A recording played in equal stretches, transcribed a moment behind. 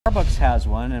Starbucks has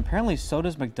one, and apparently so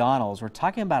does McDonald's. We're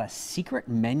talking about a secret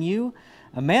menu.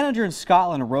 A manager in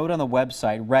Scotland wrote on the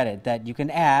website, Reddit, that you can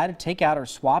add, take out, or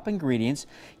swap ingredients.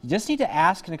 You just need to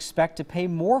ask and expect to pay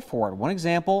more for it. One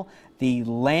example, the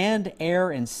Land,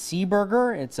 Air, and Sea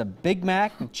Burger. It's a Big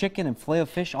Mac with chicken and filet of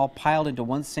fish all piled into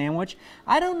one sandwich.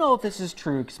 I don't know if this is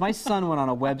true, because my son went on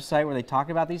a website where they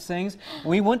talk about these things. And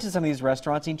we went to some of these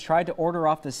restaurants, and he tried to order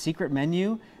off the secret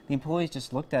menu. The employees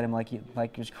just looked at him like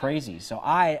it was crazy. So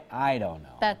I don't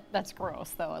know. That's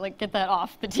gross, though. Like, get that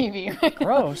off the TV.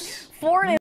 Gross.